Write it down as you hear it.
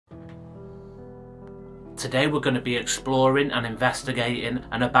Today we're going to be exploring and investigating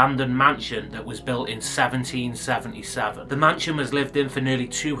an abandoned mansion that was built in 1777. The mansion was lived in for nearly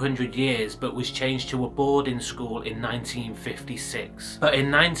 200 years but was changed to a boarding school in 1956. But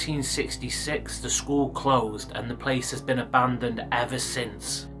in 1966 the school closed and the place has been abandoned ever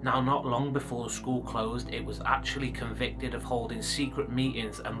since. Now, not long before the school closed, it was actually convicted of holding secret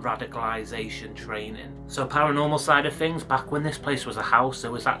meetings and radicalisation training. So paranormal side of things, back when this place was a house, there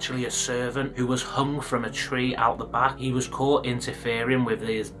was actually a servant who was hung from a tree out the back. He was caught interfering with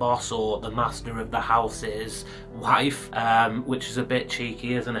his boss, or the master of the house's wife, which is a bit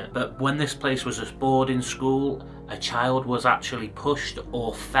cheeky, isn't it? But when this place was a boarding school, a child was actually pushed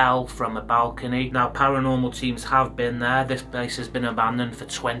or fell from a balcony. Now, paranormal teams have been there. This place has been abandoned for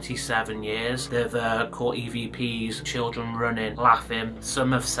 27 years. They've caught EVPs, children running, laughing.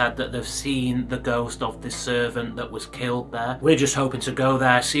 Some have said that they've seen the ghost of the servant that was killed there. We're just hoping to go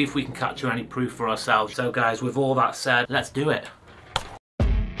there, see if we can capture any proof for ourselves. So guys, with all that said, let's do it.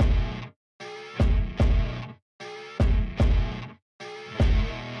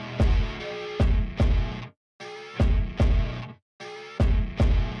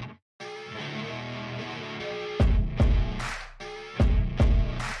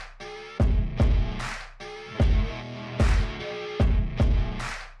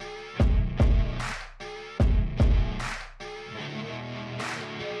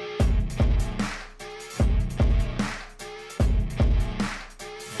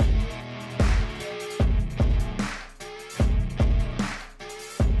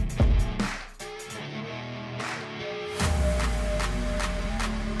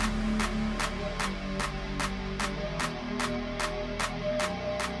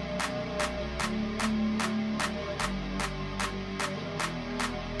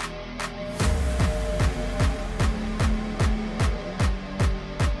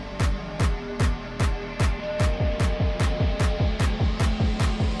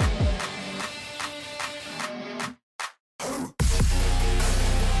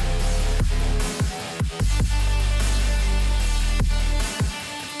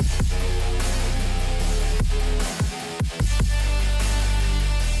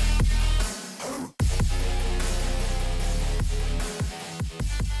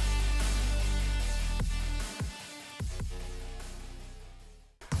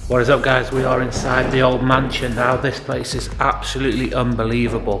 What is up guys, we are inside the old mansion now. This place is absolutely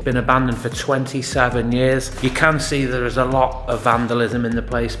unbelievable. Been abandoned for 27 years. You can see there is a lot of vandalism in the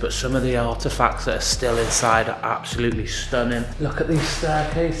place, but some of the artifacts that are still inside are absolutely stunning. Look at these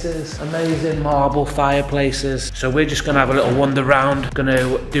staircases, amazing marble fireplaces. So we're just gonna have a little wander around,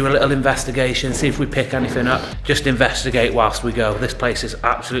 gonna do a little investigation, see if we pick anything up. Just investigate whilst we go. This place is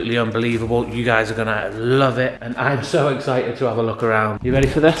absolutely unbelievable. You guys are gonna love it, and I'm so excited to have a look around. You ready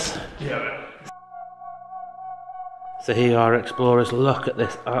for this? Yeah. So here are explorers. Look at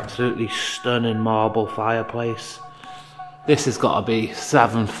this absolutely stunning marble fireplace. This has got to be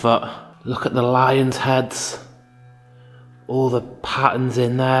 7 foot. Look at the lion's heads. All the patterns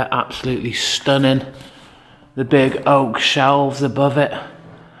in there, absolutely stunning. The big oak shelves above it.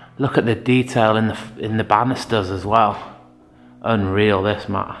 Look at the detail in the banisters as well. Unreal, this,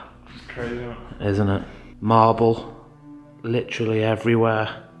 Matt. It's crazy, isn't it? Marble, literally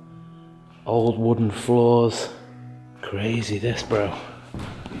everywhere. Old wooden floors. Crazy this, bro.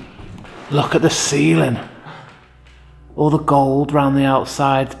 Look at the ceiling. All the gold round the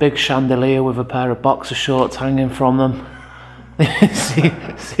outside. Big chandelier with a pair of boxer shorts hanging from them.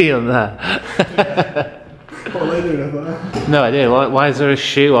 see them there? What are they doing over there? No idea. Why is there a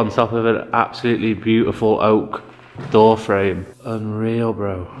shoe on top of an absolutely beautiful oak door frame? Unreal,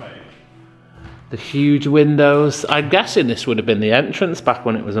 bro. Mate. The huge windows. I'm guessing this would have been the entrance back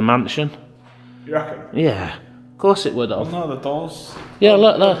when it was a mansion. You reckon? Yeah, of course it would have. Oh, no, the doors. Yeah,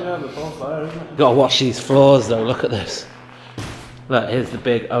 look. Yeah, the doors there, isn't it? Gotta watch these floors though, look at this. Look, here's the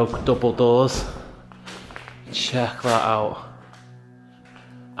big oak double doors. Check that out.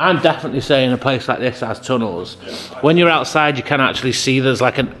 I'm definitely saying a place like this has tunnels. When you're outside you can actually see there's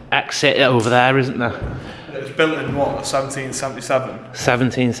like an exit over there, isn't there? It was built in what, 1777?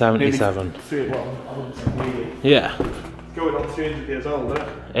 1777. Yeah. Going on 300 years old, isn't it?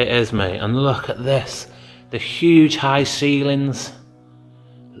 It is, mate. And look at this. The huge high ceilings.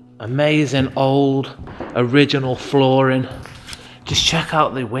 Amazing old original flooring. Just check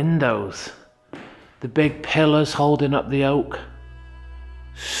out the windows. The big pillars holding up the oak.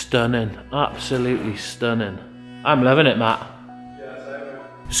 Stunning. Absolutely stunning. I'm loving it, Matt.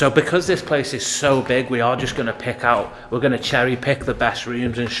 So because this place is so big, we are just going to we're going to cherry pick the best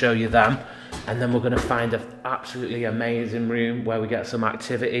rooms and show you them. and then we're going to find an absolutely amazing room where we get some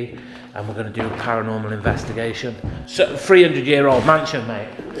activity, and we're going to do a paranormal investigation. So 300-year-old mansion, mate.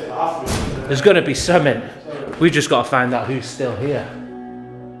 There's going to be something. We've just got to find out who's still here.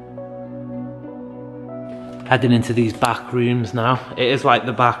 Heading into these back rooms now. It is like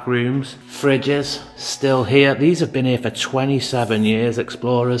the back rooms. Fridges still here. These have been here for 27 years,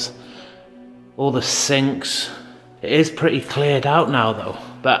 explorers. All the sinks. It is pretty cleared out now though,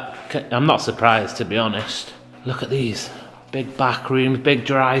 but I'm not surprised, to be honest. Look at these big back rooms, big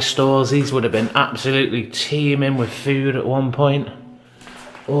dry stores. These would have been absolutely teeming with food at one point.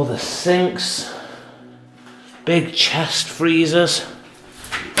 All the sinks, big chest freezers.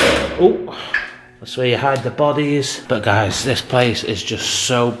 Oh, that's where you hide the bodies. But guys, this place is just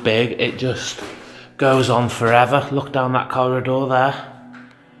so big, it just goes on forever. Look down that corridor there.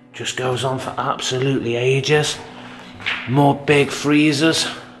 Just goes on for absolutely ages. More big freezers.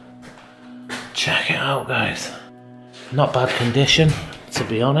 Check it out, guys. Not bad condition, to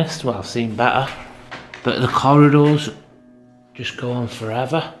be honest. Well, I've seen better. But the corridors just go on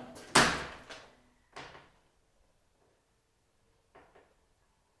forever.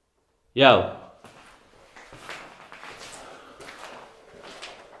 Yo.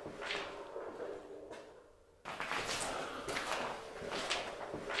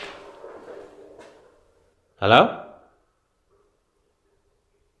 Hello?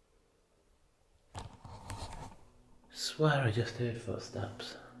 Swear I just heard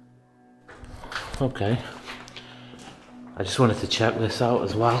footsteps. Okay. I just wanted to check this out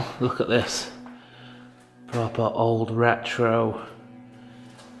as well. Look at this. Proper old retro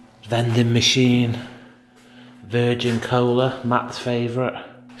vending machine. Virgin Cola, Matt's favourite.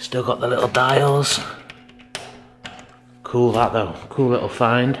 Still got the little dials. Cool that though, cool little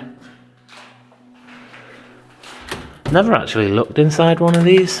find. Never actually looked inside one of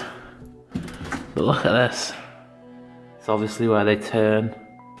these, but look at this. It's obviously where they turn.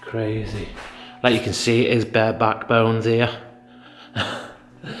 Crazy. Like you can see, it is bare backbones here.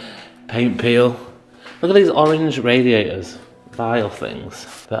 Paint peel. Look at these orange radiators, vile things.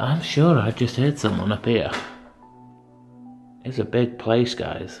 But I'm sure I just heard someone up here. It's a big place,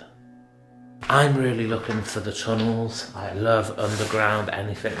 guys. I'm really looking for the tunnels. I love underground,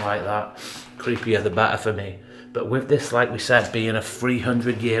 anything like that. Creepier the better for me. But with this, like we said, being a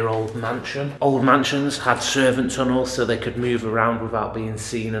 300-year-old mansion, old mansions had servant tunnels so they could move around without being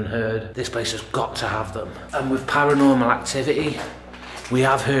seen and heard. This place has got to have them. And with paranormal activity, we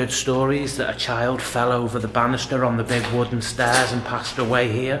have heard stories that a child fell over the banister on the big wooden stairs and passed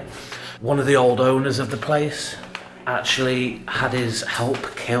away here. One of the old owners of the place actually had his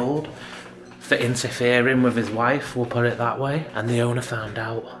help killed for interfering with his wife, we'll put it that way. And the owner found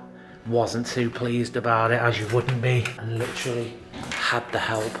out. Wasn't too pleased about it, as you wouldn't be, and literally had the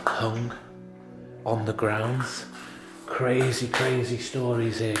help hung on the grounds. Crazy, crazy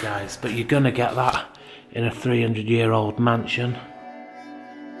stories here, guys, but you're gonna get that in a 300-year-old mansion.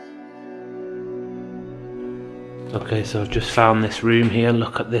 Okay, so I've just found this room here.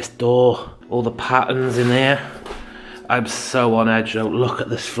 Look at this door, all the patterns in here. I'm so on edge though. Look at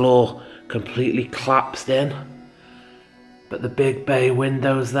this floor, completely collapsed in. But the big bay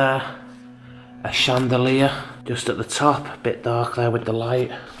windows there, a chandelier just at the top, a bit dark there with the light.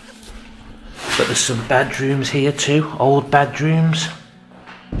 But there's some bedrooms here too, old bedrooms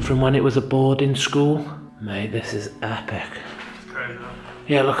from when it was a boarding school. Mate, this is epic. It's crazy.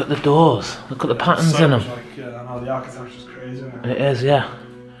 Yeah, look at the doors, look at the patterns in them. Like, I know, the architecture's crazy, isn't it? It is, yeah.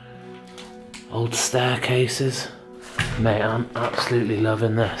 Old staircases. Mate, I'm absolutely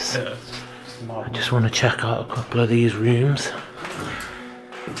loving this. Yeah. I just want to check out a couple of these rooms.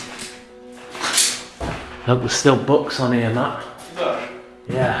 Look, there's still books on here, Matt.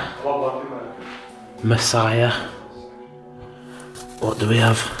 Yeah. Messiah. What do we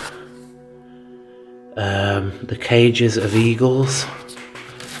have? The Cages of Eagles.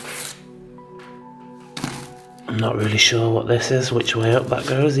 I'm not really sure what this is, which way up that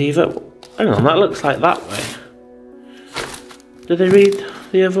goes either. Hang on, that looks like that way. Do they read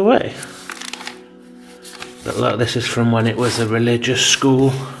the other way? But look, this is from when it was a religious school.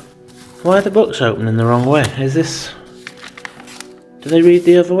 Why are the books opening the wrong way? Is this... Do they read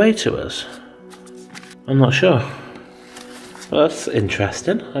the other way to us? I'm not sure. Well, that's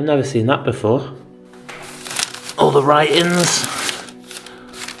interesting. I've never seen that before. All the writings.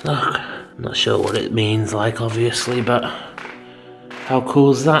 Look, I'm not sure what it means, like, obviously, but... How cool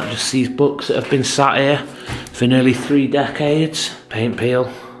is that? Just these books that have been sat here for nearly 3 decades. Paint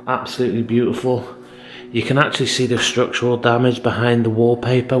peel, absolutely beautiful. You can actually see the structural damage behind the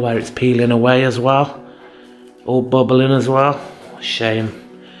wallpaper where it's peeling away as well. All bubbling as well. Shame.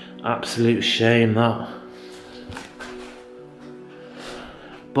 Absolute shame, that.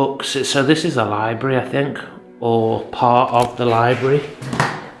 Books, so this is a library, I think, or part of the library.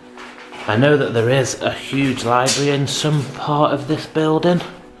 I know that there is a huge library in some part of this building,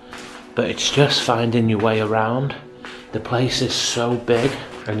 but it's just finding your way around. The place is so big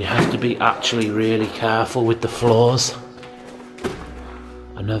and you have to be actually really careful with the floors.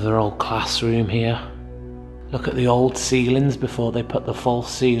 Another old classroom here. Look at the old ceilings before they put the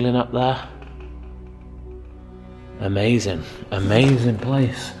false ceiling up there. Amazing, amazing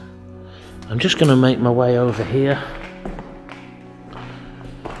place. I'm just gonna make my way over here.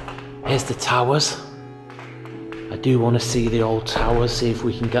 Here's the towers. I do want to see the old towers, see if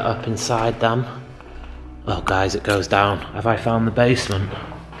we can get up inside them. Oh guys, it goes down. Have I found the basement?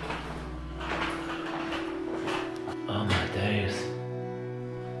 Oh my days.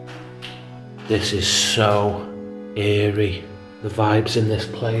 This is so eerie. The vibes in this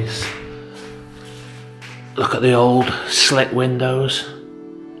place. Look at the old slit windows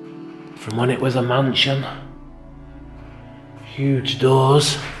from when it was a mansion. Huge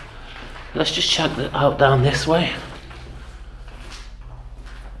doors. Let's just check that out down this way.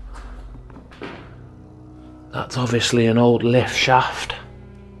 That's obviously an old lift shaft,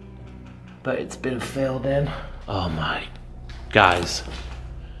 but it's been filled in. Oh my, guys,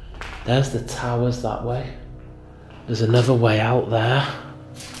 there's the towers that way. There's another way out there.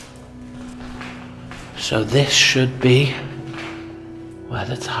 So this should be where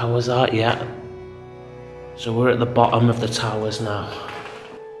the towers are. Yeah. So we're at the bottom of the towers now.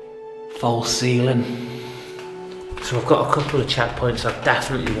 False ceiling. So I've got a couple of checkpoints I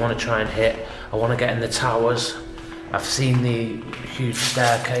definitely want to try and hit. I want to get in the towers. I've seen the huge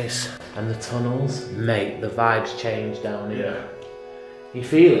staircase and the tunnels. Mate, the vibes change down here. Yeah. You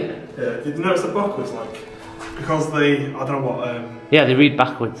feel it? Yeah. Did you notice the book was like, because they, I don't know what. Yeah, they read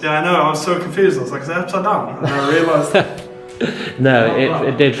backwards. Yeah, I know. I was so confused. I was like, is it upside down? And I realised. No,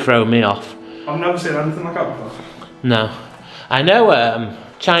 it did throw me off. I've never seen anything like that before. No, I know.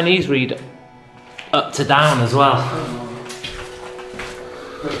 Chinese read up to down as well.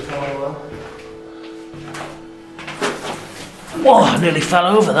 Whoa, I nearly fell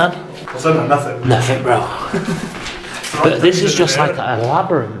over then. I said nothing. Nothing, bro. But this is just like a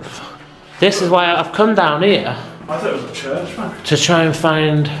labyrinth. This is why I've come down here. I thought it was a church, man. To try and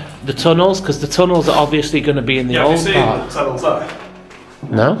find the tunnels, because the tunnels are obviously going to be in the old part. Have you seen the tunnels there?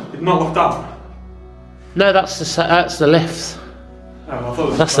 No. You've not looked down? No, that's the lifts. Oh, I thought it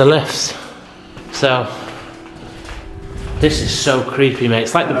was that's the lifts. So, this is so creepy, mate.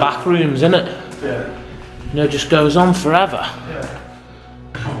 It's like the back rooms, isn't it? Yeah. You know, it just goes on forever. Yeah.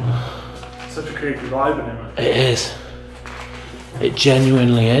 Such a creepy vibe in it, man. It is. It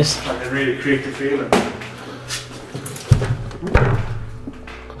genuinely is. Like a really creepy feeling.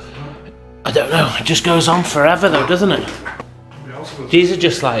 I don't know. It just goes on forever, though, doesn't it? These are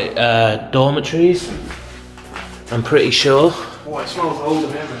just like dormitories. I'm pretty sure. Oh, it smells old in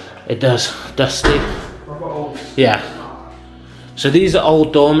here, man. It does. Dusty. Old. Yeah. So these are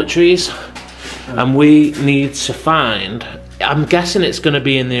old dormitories. And we need to find, I'm guessing it's going to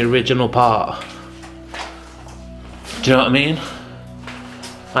be in the original part. Do you know what I mean?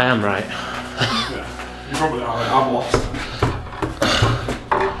 I am right. Yeah, you probably are. I'm lost.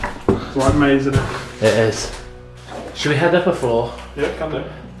 It's like maze, isn't it? It is. Should we head up a floor? Yeah, can do.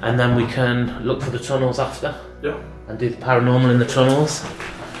 And then we can look for the tunnels after? Yeah. And do the paranormal in the tunnels?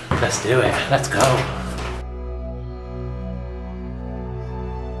 Let's do it. Let's go.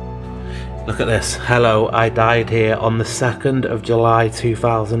 Look at this. Hello, I died here on the 2nd of July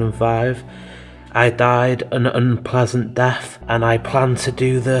 2005. I died an unpleasant death, and I plan to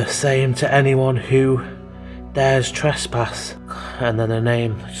do the same to anyone who dares trespass. And then a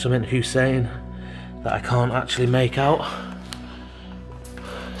name, something Hussein, that I can't actually make out.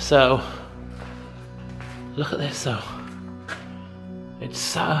 So, look at this though. It's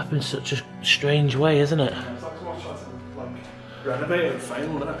set up in such a strange way, isn't it? Yeah, it's like someone tried to like renovate it and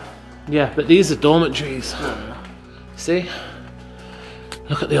fail, isn't it? Yeah, but these are dormitories. Yeah. See?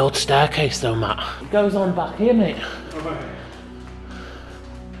 Look at the old staircase though, Matt. It goes on back here, mate. Okay.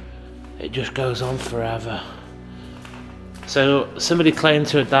 It just goes on forever. So, somebody claimed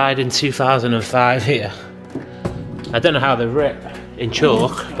to have died in 2005 here. I don't know how they've written in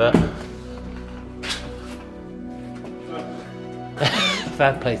chalk, but...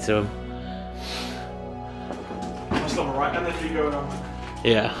 fair play to them. Must have a right energy going on.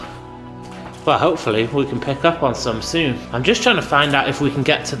 Yeah. Well, hopefully we can pick up on some soon. I'm just trying to find out if we can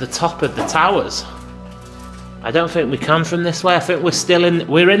get to the top of the towers. I don't think we can from this way. I think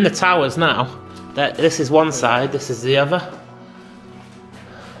we're in the towers now. This is one side, this is the other.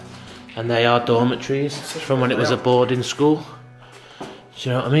 And they are dormitories from when it was a boarding school. Do you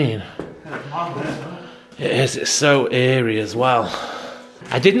know what I mean? It is, it's so eerie as well.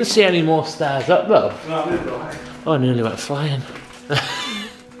 I didn't see any more stairs up though. Oh, I nearly went flying.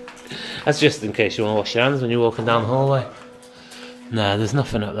 That's just in case you want to wash your hands when you're walking down the hallway. Nah, there's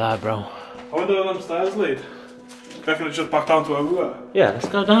nothing up there, bro. I wonder where them stairs lead. I reckon it's just back down to everywhere. Yeah, let's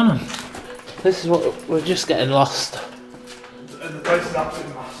go down them. This is what we're just getting lost. And the place is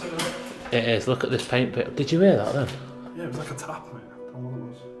absolutely massive, isn't it? It is. Look at this paint pit. Did you hear that then? Yeah, it was like a tap, mate. I don't know what it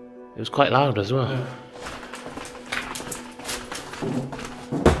was. It was quite loud as well. Yeah.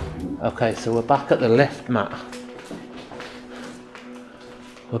 Okay, so we're back at the lift, Matt.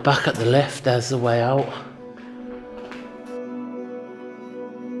 We're back at the lift. There's the way out.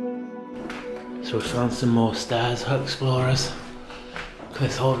 So we found some more stairs, explorers. Look at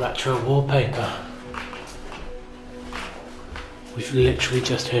this whole retro wallpaper. We've literally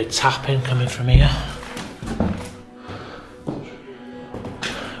just heard tapping coming from here.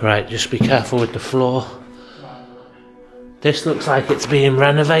 Right, just be careful with the floor. This looks like it's being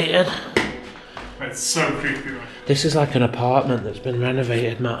renovated. It's so creepy, man. This is like an apartment that's been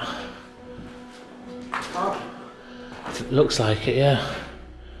renovated, Matt. It looks like it, yeah.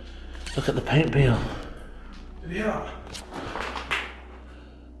 Look at the paint peel. Did you hear that?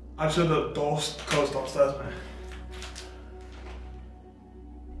 I just heard the doors closed upstairs, mate.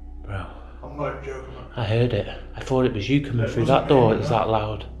 Bro. I'm not even joking, man. I heard it. I thought it was you coming through that door. It was that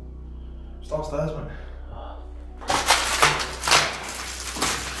loud. It's downstairs, mate.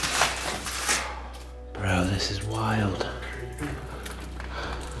 Bro, this is wild.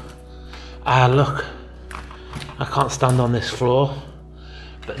 Ah, look. I can't stand on this floor.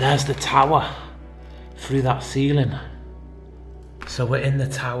 But there's the tower. Through that ceiling. So we're in the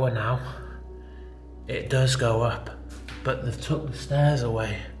tower now. It does go up. But they've took the stairs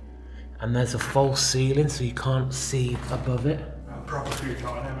away. And there's a false ceiling so you can't see above it. I'm proper freaking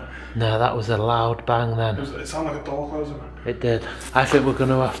out in here, mate. No, that was a loud bang then. It sounded like a door closing, man. It did. I think we're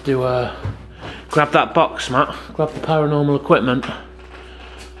going to have to grab that box, Matt. Grab the paranormal equipment.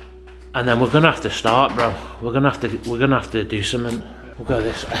 And then we're going to have to start, bro. We're going to have to do something. We'll go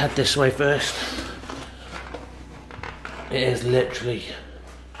head this way first. It is literally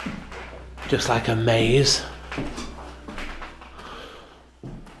just like a maze.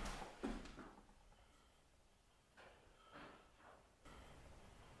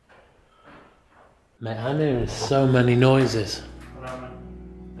 Mate, I'm hearing so many noises.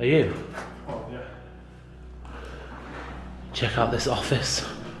 Are you? Oh, yeah. Check out this office.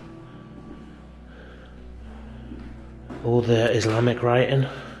 All the Islamic writing.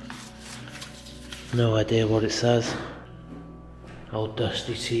 No idea what it says. Old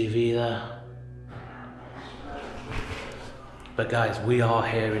dusty TV there. But guys, we are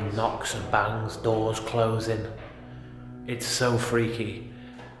hearing knocks and bangs, doors closing. It's so freaky.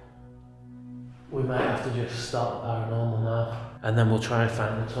 We might have to just start paranormal now. And then we'll try and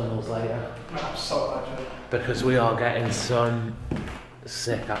find the tunnels later. I'm so glad you. Because we are getting some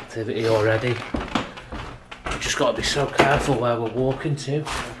sick activity already. We've just got to be so careful where we're walking to.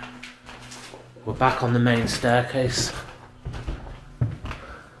 We're back on the main staircase.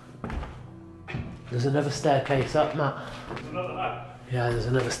 There's another staircase up, Matt. There's another there. Yeah, there's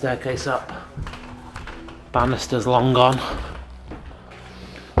another staircase up. Banister's long gone.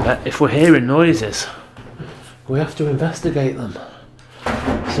 But if we're hearing noises, we have to investigate them.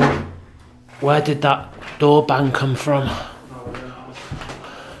 So, where did that door bang come from?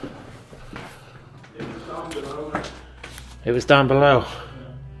 It was down below.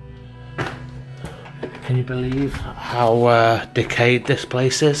 Can you believe how decayed this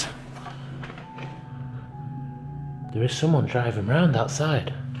place is? There is someone driving around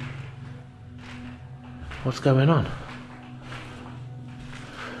outside. What's going on?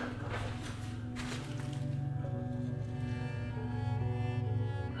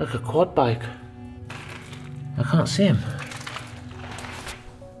 Like a quad bike. I can't see him.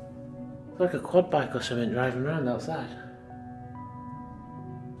 Like a quad bike or something driving around outside.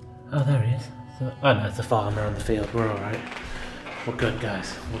 Oh, there he is. So, oh no, it's a farmer on the field. We're alright. We're good,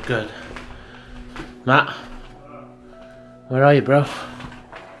 guys. We're good. Matt? Where are you, bro?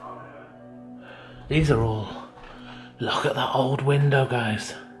 These are all... Look at that old window,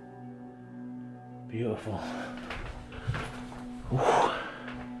 guys. Beautiful. Ooh.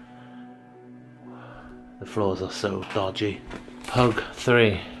 The floors are so dodgy. Pug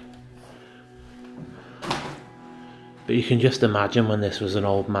 3. But you can just imagine when this was an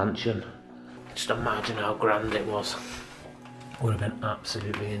old mansion. Just imagine how grand it was. Would have been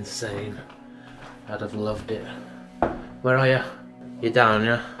absolutely insane. I'd have loved it. Where are you? You're down,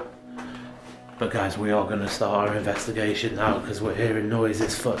 yeah? But guys, we are going to start our investigation now because we're hearing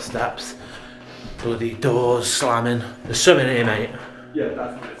noises, footsteps, bloody doors slamming. There's something here, mate. Yeah,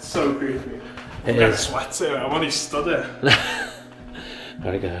 definitely. It's so creepy. It I'm is. sweat here. I've only stood here.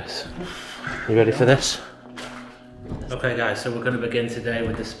 Right, guys. You ready for this? Okay, guys, so we're going to begin today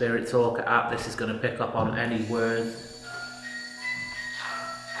with the Spirit Talker app. This is going to pick up on any word.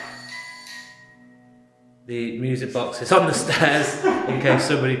 The music box is on the stairs in case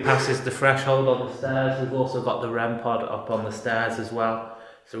somebody passes the threshold on the stairs. We've also got the REM pod up on the stairs as well.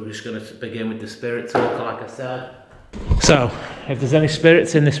 So we're just going to begin with the Spirit Talker, like I said. So, if there's any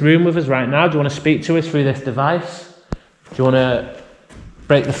spirits in this room with us right now, do you want to speak to us through this device? Do you want to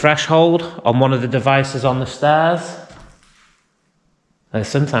break the threshold on one of the devices on the stairs? And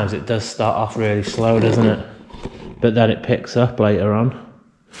sometimes it does start off really slow, doesn't it? But then it picks up later on.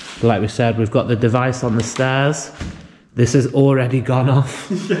 Like we said, we've got the device on the stairs. This has already gone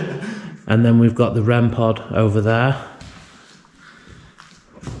off. Yeah. And then we've got the REM pod over there.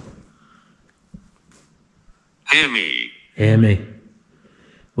 Hear me. Hear me.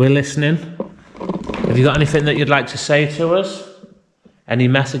 We're listening. Have you got anything that you'd like to say to us? Any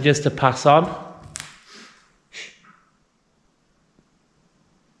messages to pass on?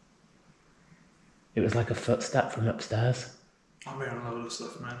 It was like a footstep from upstairs. I'm hearing a load of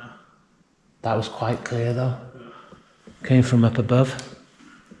stuff right now. That was quite clear though. Yeah. Came from up above.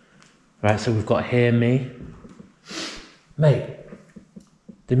 Right, so we've got Hear Me. Mate,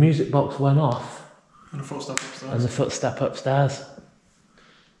 the music box went off. And the footstep upstairs. And the footstep upstairs.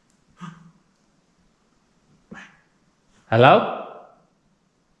 Hello?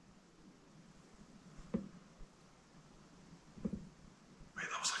 Mate,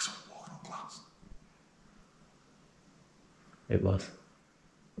 that was like someone walking on glass. It was.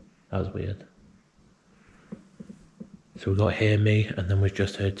 That was weird. So we got Hear Me, and then we've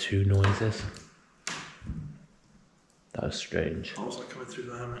just heard two noises. That was strange. I was like coming through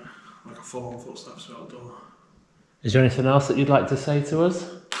there, mate. Like a full-on footsteps through the door. Is there anything else that you'd like to say to us?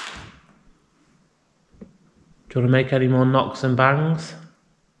 Do you want to make any more knocks and bangs?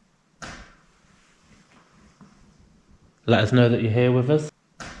 Let us know that you're here with us.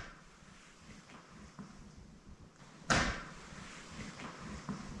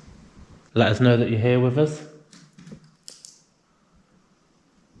 Let us know that you're here with us.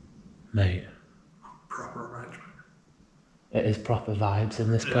 Mate. Proper arrangement. It is proper vibes in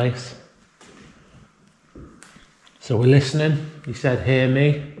this place. So we're listening. You said hear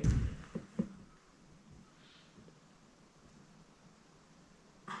me.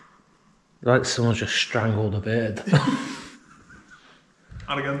 Like someone's just strangled a bird.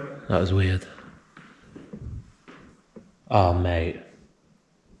 And again. That was weird. Oh, mate.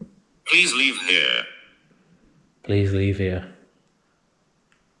 Please leave here. Please leave here.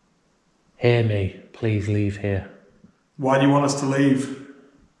 Hear me. Please leave here. Why do you want us to leave?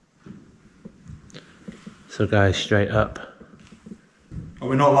 So guys, straight up. Are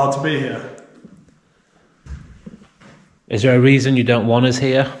we not allowed to be here? Is there a reason you don't want us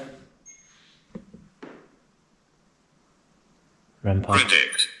here? Rempod.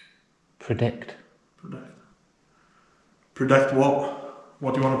 Predict. Predict. Predict. Predict what?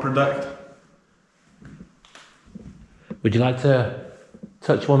 What do you want to predict? Would you like to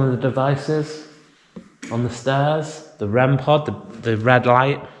touch one of the devices on the stairs? The REM pod, the red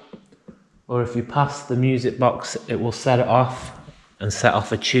light? Or if you pass the music box, it will set it off and set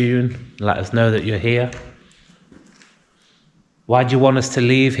off a tune. Let us know that you're here. Why do you want us to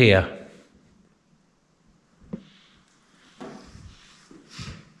leave here?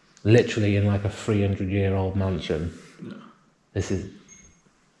 Literally in like a 300-year-old mansion. Yeah. This is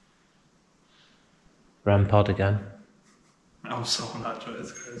REM pod again. I'm so unnatural,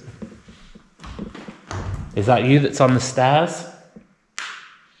 it's crazy. Is that you that's on the stairs?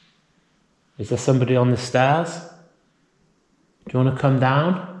 Is there somebody on the stairs? Do you want to come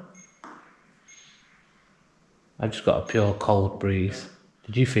down? I just got a pure cold breeze.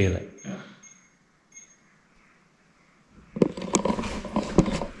 Did you feel it? Yeah.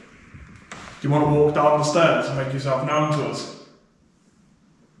 Do you want to walk down the stairs and make yourself known to us?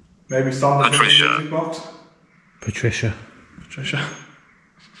 Maybe stand up in the music box? Patricia. Patricia.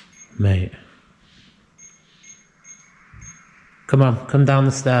 Mate. Come on, come down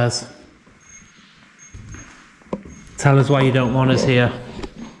the stairs. Tell us why you don't want us here.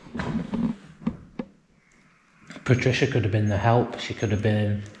 Patricia could have been the help. She could have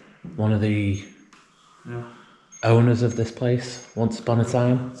been one of the owners of this place once upon a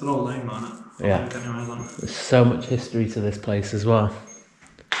time. It's an old name, man. Yeah. There's so much history to this place as well.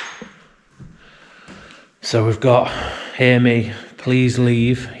 So we've got Hear Me, Please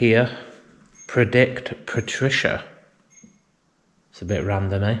Leave here. Predict Patricia. It's a bit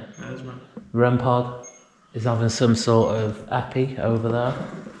random, eh? Yeah, isn't it? Rempod is having some sort of epi over there.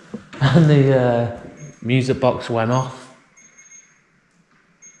 And the music box went off.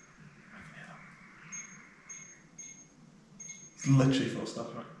 It's literally full stuff,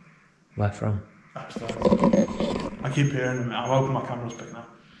 right? Where from? Upstairs. I keep hearing them. I'm hoping my camera's picking up.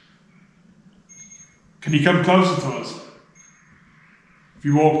 Can you come closer to us? If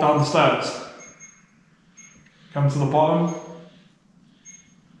you walk down the stairs, come to the bottom.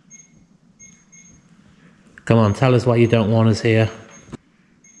 Come on, tell us why you don't want us here.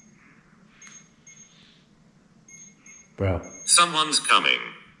 Bro. Someone's coming.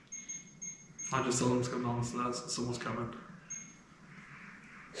 I just told them to come down the stairs. Someone's coming.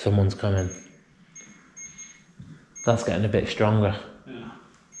 Someone's coming. That's getting a bit stronger. Yeah.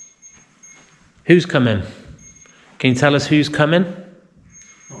 Who's coming? Can you tell us who's coming?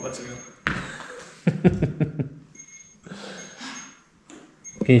 Oh, let's go.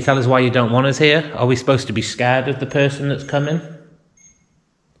 Can you tell us why you don't want us here? Are we supposed to be scared of the person that's coming?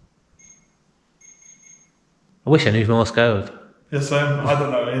 I wish I knew Morse code. Yes, same. I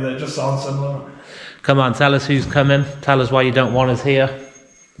don't know either. It just sounds similar. Come on, tell us who's coming. Tell us why you don't want us here.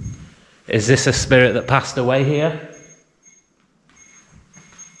 Is this a spirit that passed away here?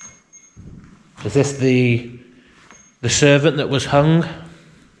 Is this the servant that was hung?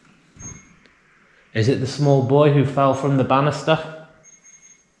 Is it the small boy who fell from the banister?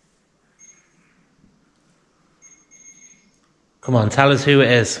 Come on, tell us who it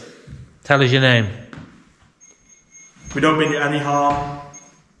is. Tell us your name. We don't mean you any harm.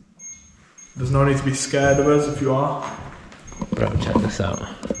 There's no need to be scared of us if you are. Bro, check this out.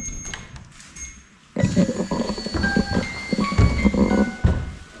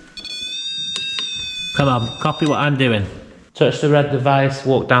 Come on, copy what I'm doing. Touch the red device,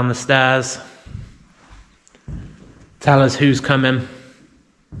 walk down the stairs. Tell us who's coming.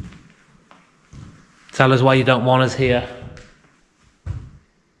 Tell us why you don't want us here.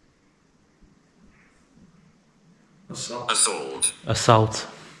 Assault. Assault.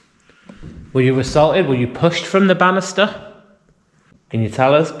 Were you assaulted? Were you pushed from the banister? Can you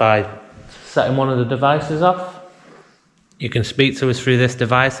tell us by setting one of the devices off? You can speak to us through this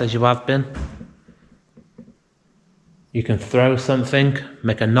device as you have been. You can throw something,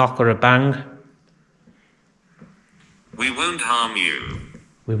 make a knock or a bang. We won't harm you.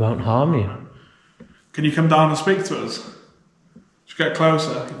 We won't harm you. Can you come down and speak to us? Just get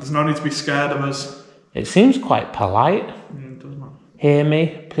closer. There's no need to be scared of us. It seems quite polite. Doesn't it? Hear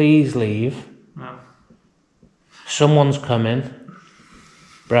me, please leave. No. Someone's coming.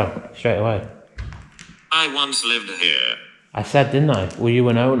 Bro, straight away. I once lived here. I said, didn't I? Were you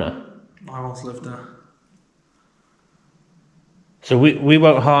an owner? I once lived there. So we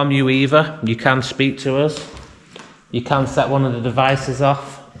won't harm you either. You can speak to us. You can set one of the devices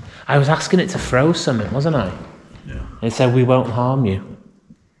off. I was asking it to throw something, wasn't I? Yeah. And it said we won't harm you.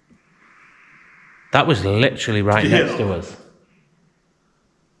 That was literally right next to us.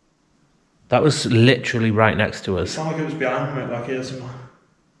 That was literally right next to It us. sounded like it was behind me, like here somewhere.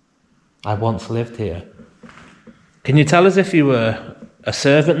 I once lived here. Can you tell us if you were a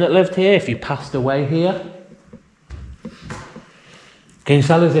servant that lived here, if you passed away here? Can you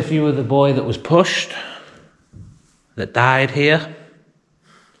tell us if you were the boy that was pushed, that died here?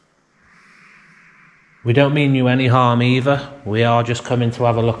 We don't mean you any harm either. We are just coming to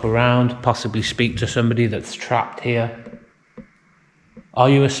have a look around, possibly speak to somebody that's trapped here. Are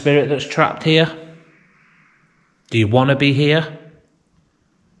you a spirit that's trapped here? Do you want to be here?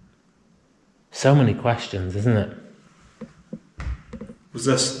 So many questions, isn't it? Was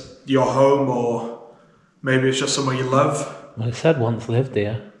this your home, or maybe it's just somewhere you love? Well, it said once lived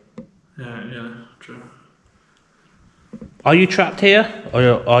here. Yeah, true. Are you trapped here?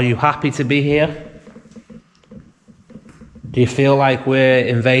 Or are you happy to be here? Do you feel like we're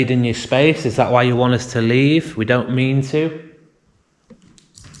invading your space? Is that why you want us to leave? We don't mean to.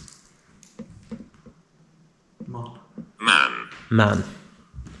 Man.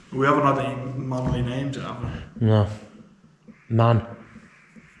 We haven't had any manly names yet, have we? No. Man.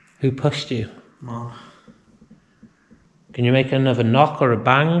 Who pushed you? Man. Can you make another knock or a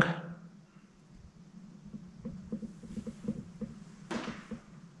bang?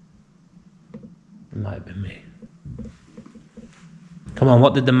 It might have been me. Come on,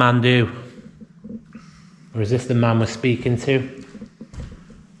 what did the man do? Or is this the man we're speaking to?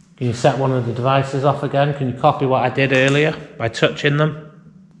 Can you set one of the devices off again? Can you copy what I did earlier by touching them?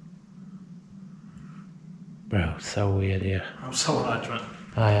 Bro, it's so weird here. I'm so attachment.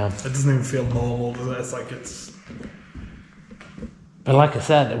 I am. It doesn't even feel normal, does it? It's like it's... But like I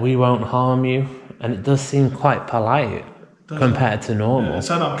said, we won't harm you, and it does seem quite polite compared to normal. Yeah, it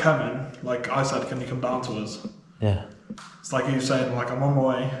said I'm coming. Like I said, can you come down to us? Yeah. It's like you saying, like, I'm on my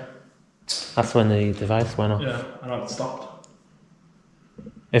way. That's when the device went off. Yeah, and it stopped.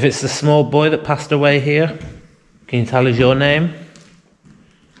 If it's the small boy that passed away here, can you tell us your name?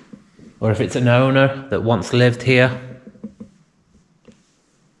 Or if it's an owner that once lived here,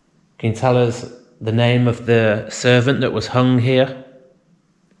 can you tell us the name of the servant that was hung here?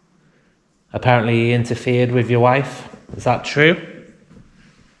 Apparently he interfered with your wife. Is that true?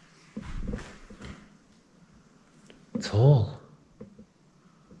 Tall.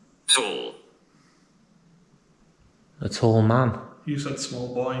 Tall. A tall man. You said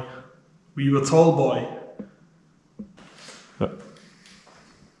small boy. Were you a tall boy?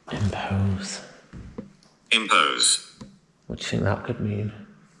 Impose. Impose. What do you think that could mean?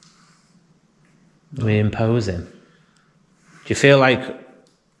 We impose him. Do you feel like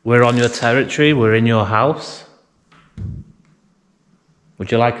we're on your territory, we're in your house?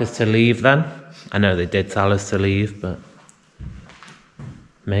 Would you like us to leave then? I know they did tell us to leave, but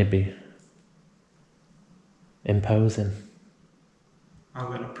maybe impose him. I'm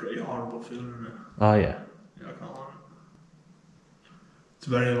getting a pretty horrible feeling in it. Oh yeah. Yeah, I can't lie. It's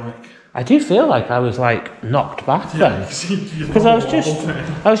very like... I do feel like I was like knocked back then. Because I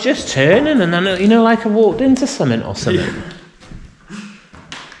was just turning and then, you know, like I walked into something or something. Yeah.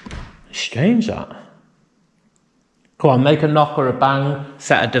 Strange that. Come on, make a knock or a bang,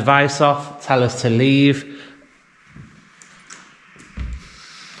 set a device off, tell us to leave.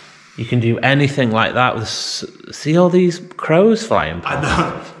 You can do anything like that with, see all these crows flying past?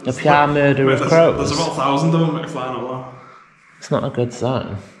 I know. The PR murder of crows. There's about 1,000 of them flying around. It's not a good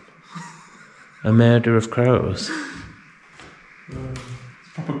sign. A murder of crows. It's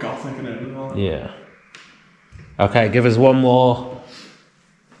proper gothic in it as well. Yeah. Okay, give us one more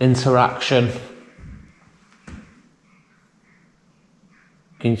interaction.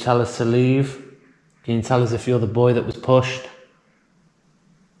 Can you tell us to leave? Can you tell us if you're the boy that was pushed?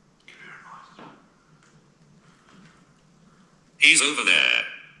 He's over there.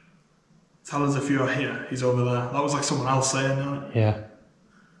 Tell us if you're here. He's over there. That was like someone else saying, isn't it? Yeah.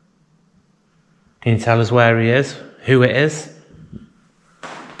 Can you tell us where he is? Who it is?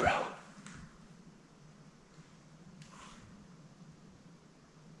 Bro.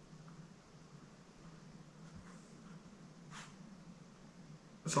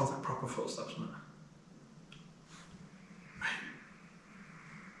 It sounds like proper footsteps, doesn't it?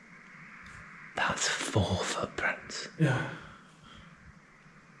 That's 4 footprints. Yeah.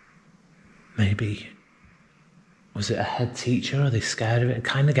 Maybe. Was it a head teacher? Are they scared of it?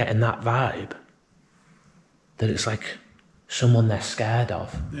 Kind of getting that vibe. That it's like someone they're scared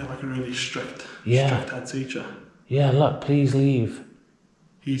of. Yeah, like a really strict head teacher. Yeah, look, please leave.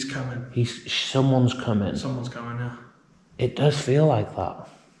 He's coming. Someone's coming. Someone's coming, yeah. It does feel like that.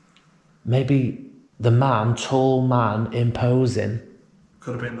 Maybe the man, tall man, imposing.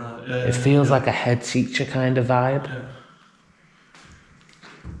 Could have been that. Yeah, it feels like a head teacher kind of vibe. Yeah.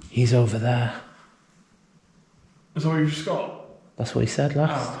 He's over there. Is that what you just got? That's what he said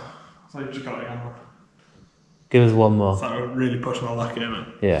last. Oh, I thought you just got it again. Give us one more. That would really push my luck in it.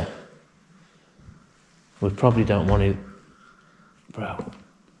 Yeah. We probably don't want to... Bro.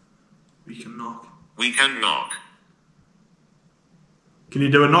 We can knock. We can knock. Can you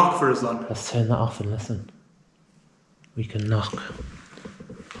do a knock for us then? Let's turn that off and listen. We can knock.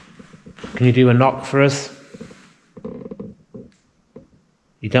 Can you do a knock for us?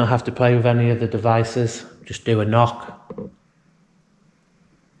 You don't have to play with any of the devices. Just do a knock.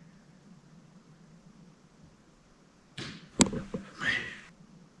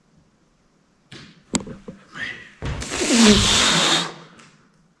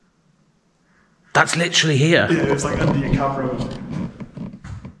 That's literally here. Yeah, it's like under your camera.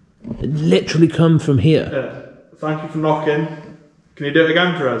 It literally come from here. Yeah. Thank you for knocking. Can you do it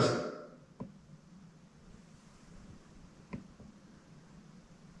again for us?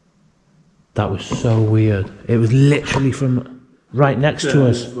 That was so weird. It was literally from right next to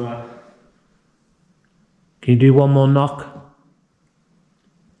us. Can you do one more knock?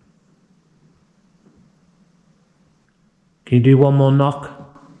 Can you do one more knock?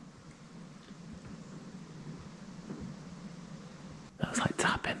 That was like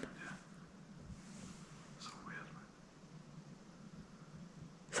tapping. Yeah. So weird, man.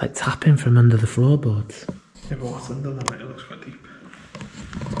 It's like tapping from under the floorboards. Yeah, but what's under that? It looks quite deep.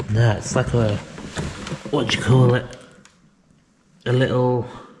 No, it's like a, what do you call it? A little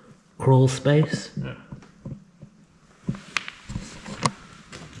crawl space. Yeah.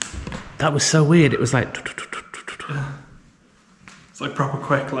 That was so weird. It was like... Yeah. It's It's like proper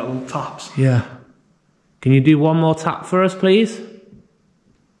quick little taps. Yeah. Can you do one more tap for us, please?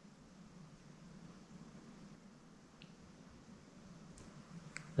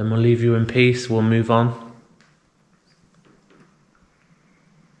 Then we'll leave you in peace, we'll move on.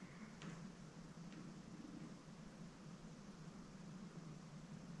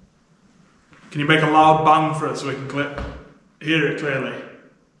 Can you make a loud bang for it so we can hear it clearly?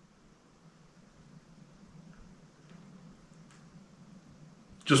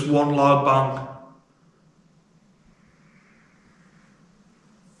 Just one loud bang.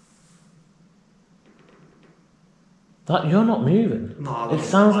 You're not moving. No, it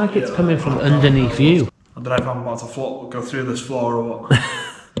sounds like it's coming from underneath you. I don't know if I'm about to go through this floor or what.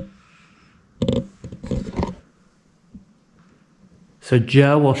 So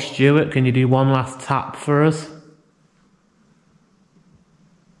Joe or Stuart, can you do one last tap for us?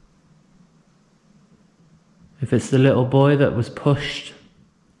 If it's the little boy that was pushed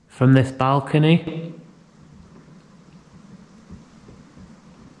from this balcony.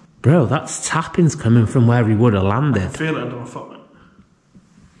 Bro, that's tapping's coming from where he would have landed. I can feel it under my foot, mate.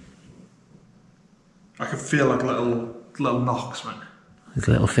 I can feel like little knocks, mate. His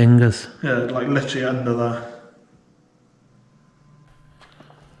little fingers. Yeah, like literally under there.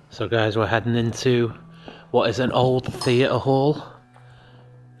 So guys, we're heading into what is an old theatre hall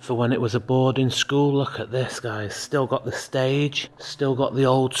for when it was a boarding school. Look at this, guys. Still got the stage, still got the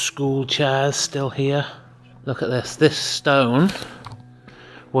old school chairs still here. Look at this. This stone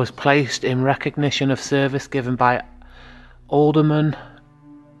was placed in recognition of service given by Alderman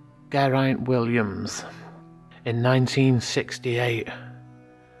Geraint Williams in 1968.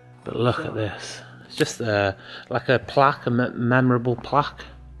 But look at this. It's just like a plaque, a memorable plaque.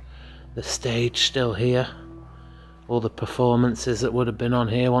 The stage still here. All the performances that would have been on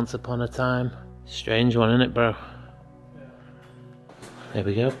here once upon a time. Strange one, isn't it, bro? There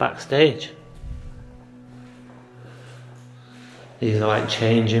we go, backstage. These are like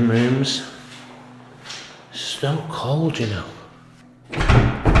changing rooms. So cold, you know.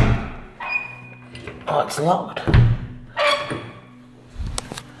 Oh, it's locked.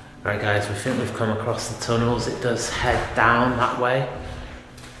 Right guys, we think we've come across the tunnels. It does head down that way.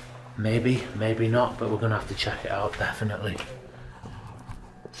 Maybe, maybe not, but we're gonna have to check it out, definitely.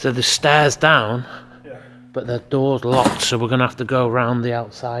 So the stairs down, but the door's locked, so we're gonna have to go around the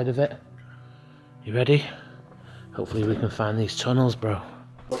outside of it. You ready? Hopefully we can find these tunnels, bro.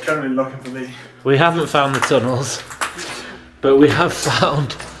 We're currently looking for these. We haven't found the tunnels, but we have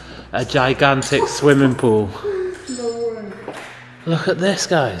found a gigantic swimming pool. No way. Look at this,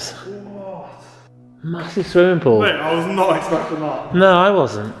 guys. What? Massive swimming pool. Wait, I was not expecting that. No, I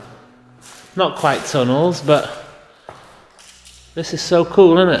wasn't. Not quite tunnels, but this is so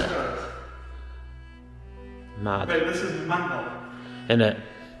cool, isn't it? Mad. Wait, this is mental. Isn't it?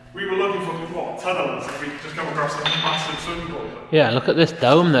 We were looking for what, tunnels, and we just come across a massive swimming pool. Yeah, look at this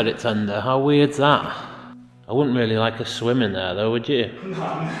dome that it's under. How weird's that? I wouldn't really like a swim in there though, would you?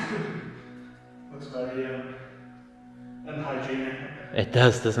 No. Looks very unhygienic. It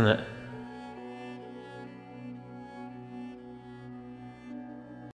does, doesn't it?